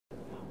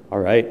All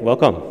right,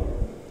 welcome.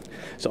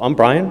 So I'm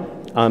Bryan.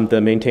 I'm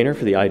the maintainer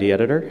for the ID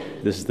editor.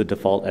 This is the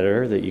default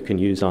editor that you can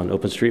use on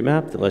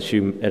OpenStreetMap that lets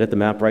you edit the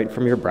map right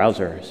from your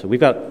browser. So we've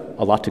got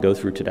a lot to go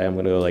through today. I'm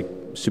going to go like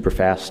super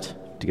fast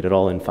to get it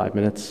all in 5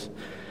 minutes.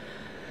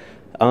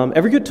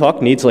 Every good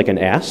talk needs like an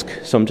ask,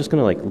 so I'm just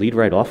going to like lead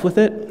right off with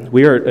it.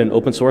 We are an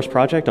open source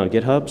project on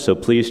GitHub, so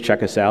please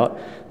check us out.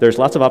 There's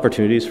lots of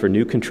opportunities for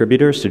new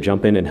contributors to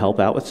jump in and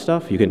help out with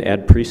stuff. You can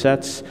add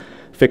presets,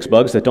 fix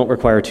bugs that don't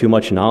require too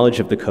much knowledge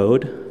of the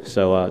code.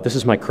 So this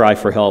is my cry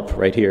for help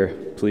right here,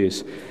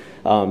 please.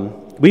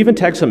 We even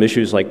tag some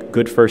issues like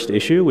good first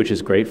issue, which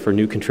is great for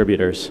new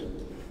contributors.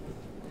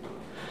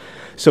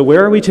 So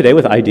where are we today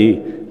with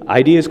ID?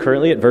 ID is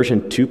currently at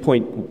version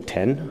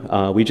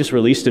 2.10. We just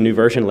released a new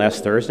version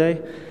last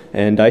Thursday,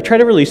 and I try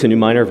to release a new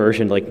minor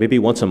version like maybe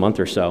once a month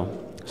or so.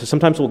 So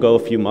sometimes we'll go a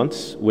few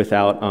months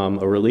without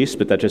a release,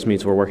 but that just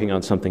means we're working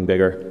on something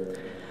bigger.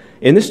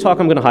 In this talk,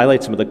 I'm going to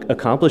highlight some of the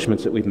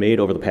accomplishments that we've made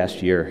over the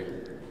past year.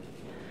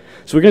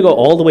 So we're going to go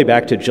all the way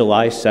back to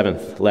July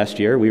 7th last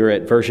year. We were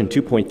at version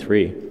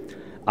 2.3.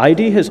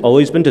 ID has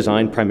always been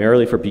designed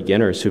primarily for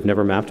beginners who've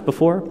never mapped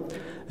before.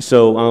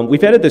 So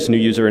we've added this new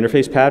user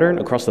interface pattern.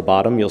 Across the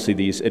bottom, you'll see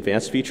these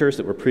advanced features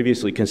that were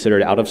previously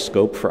considered out of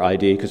scope for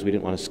ID because we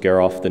didn't want to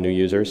scare off the new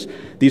users.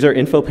 These are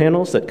info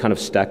panels that kind of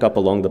stack up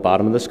along the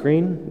bottom of the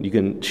screen. You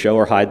can show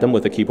or hide them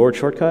with a keyboard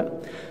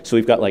shortcut. So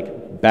we've got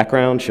like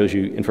background, shows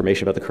you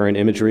information about the current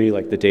imagery,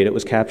 like the date it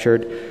was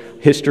captured.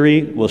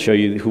 History will show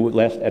you who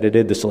last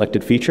edited the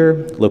selected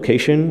feature.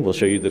 Location will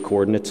show you the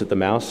coordinates of the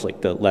mouse,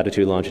 like the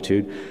latitude,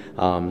 longitude.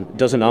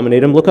 Does a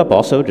nominatum lookup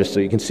also, just so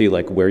you can see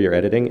like where you're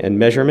editing. And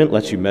measurement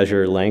lets you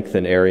measure length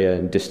and area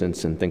and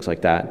distance and things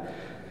like that.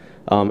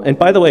 And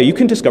by the way, you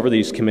can discover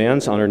these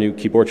commands on our new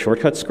keyboard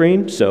shortcut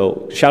screen.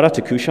 So shout out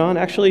to Kushan,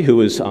 actually, who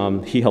was,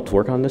 he helped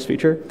work on this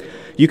feature.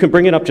 You can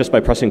bring it up just by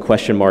pressing !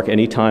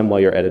 anytime while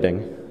you're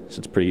editing. So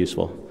it's pretty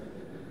useful.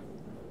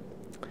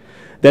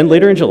 Then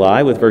later in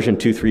July, with version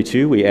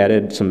 2.3.2, we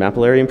added some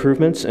mapillary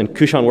improvements, and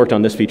Kushan worked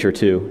on this feature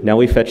too. Now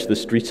we fetch the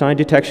street sign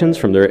detections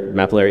from their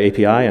mapillary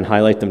API and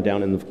highlight them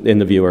down in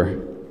the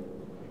viewer.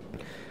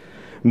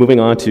 Moving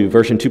on to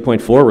version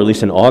 2.4,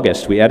 released in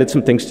August, we added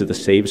some things to the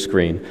save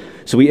screen.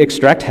 So we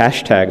extract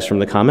hashtags from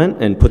the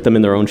comment and put them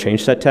in their own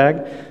change set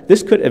tag.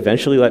 This could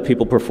eventually let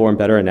people perform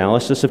better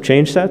analysis of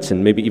change sets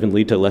and maybe even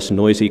lead to less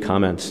noisy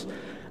comments.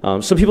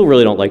 Some people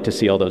really don't like to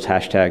see all those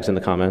hashtags in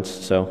the comments,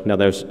 so now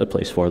there's a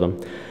place for them.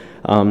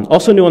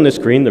 Also new on this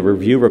screen, the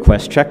review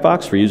request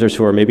checkbox for users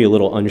who are maybe a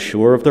little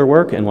unsure of their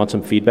work and want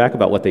some feedback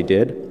about what they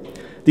did.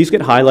 These get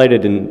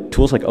highlighted in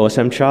tools like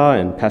OSM-Cha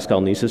and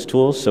Pascal Nice's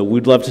tools, so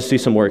we'd love to see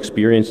some more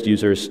experienced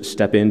users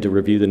step in to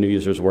review the new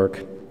user's work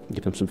and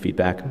give them some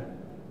feedback.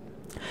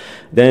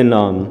 Then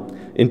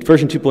in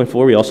version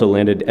 2.4, we also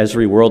landed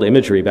Esri world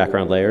imagery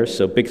background layers,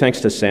 so big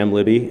thanks to Sam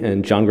Libby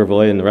and John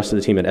Gravoy and the rest of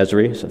the team at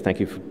Esri, so thank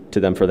you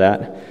to them for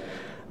that.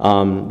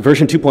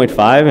 Version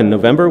 2.5 in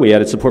November, we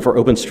added support for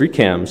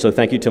OpenStreetCam, so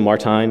thank you to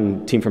Martine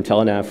and team from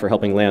Telenav for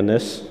helping land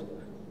this.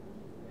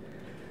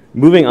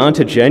 Moving on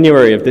to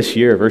January of this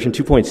year, version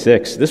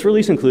 2.6, this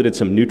release included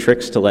some new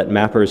tricks to let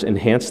mappers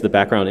enhance the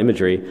background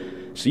imagery.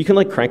 So you can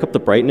like crank up the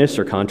brightness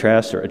or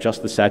contrast or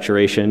adjust the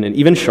saturation and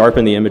even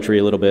sharpen the imagery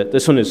a little bit.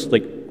 This one is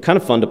like kind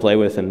of fun to play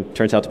with and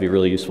turns out to be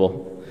really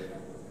useful.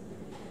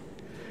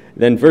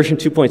 Then version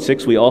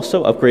 2.6, we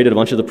also upgraded a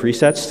bunch of the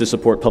presets to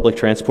support public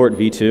transport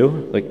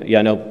v2. Like, yeah,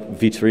 I know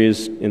v3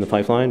 is in the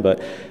pipeline,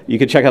 but you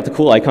can check out the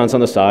cool icons on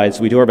the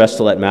sides. We do our best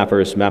to let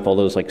mappers map all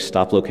those like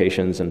stop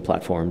locations and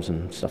platforms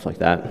and stuff like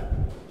that.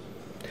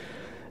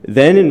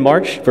 Then in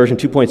March, version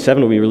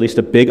 2.7, we released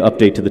a big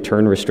update to the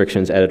turn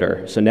restrictions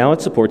editor. So now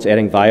it supports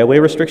adding via-way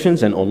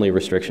restrictions and only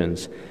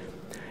restrictions.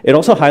 It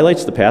also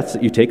highlights the paths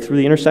that you take through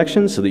the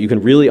intersections so that you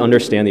can really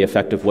understand the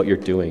effect of what you're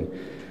doing.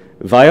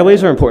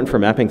 Via-ways are important for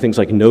mapping things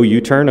like no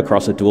U-turn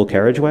across a dual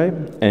carriageway,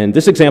 and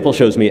this example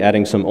shows me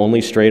adding some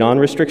only straight-on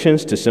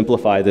restrictions to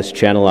simplify this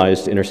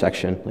channelized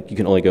intersection. Like you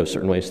can only go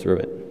certain ways through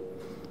it.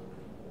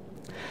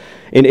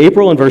 In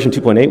April in version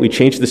 2.8, we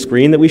changed the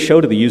screen that we show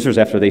to the users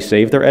after they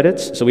save their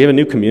edits. So we have a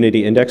new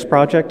community index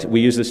project.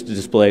 We use this to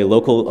display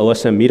local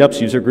OSM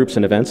meetups, user groups,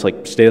 and events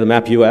like State of the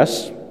Map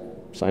US.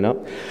 Sign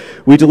up.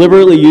 We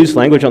deliberately use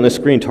language on this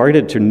screen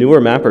targeted to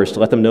newer mappers to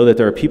let them know that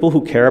there are people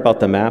who care about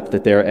the map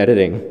that they're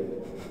editing.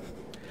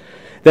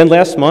 Then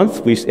last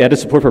month, we added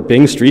support for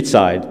Bing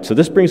StreetSide. So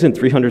this brings in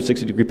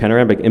 360-degree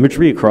panoramic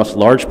imagery across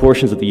large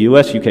portions of the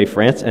US, UK,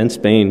 France, and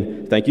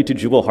Spain. Thank you to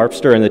Jubal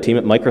Harpster and the team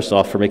at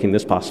Microsoft for making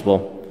this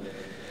possible.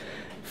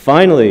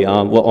 Finally,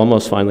 well,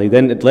 almost finally,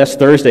 then last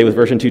Thursday with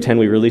version 2.10,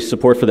 we released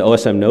support for the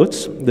OSM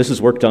notes. This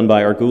is work done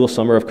by our Google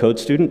Summer of Code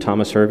student,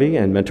 Thomas Hervey,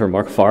 and mentor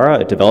Mark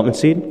Farah at Development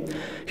Seed.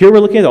 Here we're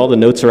looking at all the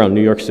notes around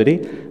New York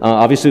City.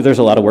 Obviously, there's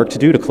a lot of work to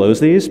do to close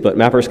these, but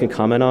mappers can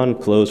comment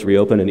on, close,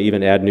 reopen, and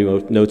even add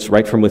new notes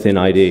right from within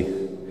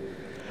ID.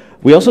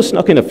 We also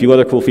snuck in a few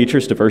other cool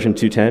features to version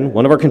 2.10.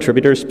 One of our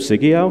contributors,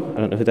 Psigio, I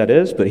don't know who that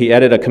is, but he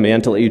added a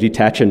command to let you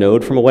detach a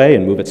node from a way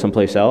and move it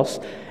someplace else.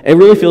 It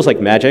really feels like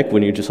magic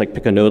when you just like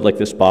pick a node like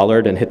this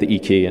bollard and hit the E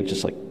key and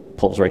just like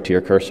pulls right to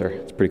your cursor.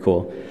 It's pretty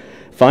cool.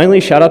 Finally,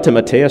 shout out to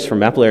Mateus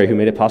from Mapillary who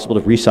made it possible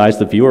to resize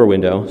the viewer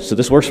window. So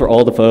this works for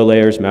all the photo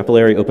layers,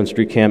 Mapillary,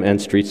 OpenStreetCam, and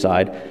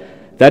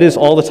StreetSide. That is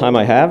all the time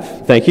I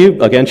have. Thank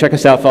you. Again, check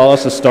us out. Follow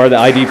us to start the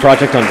ID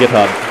project on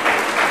GitHub.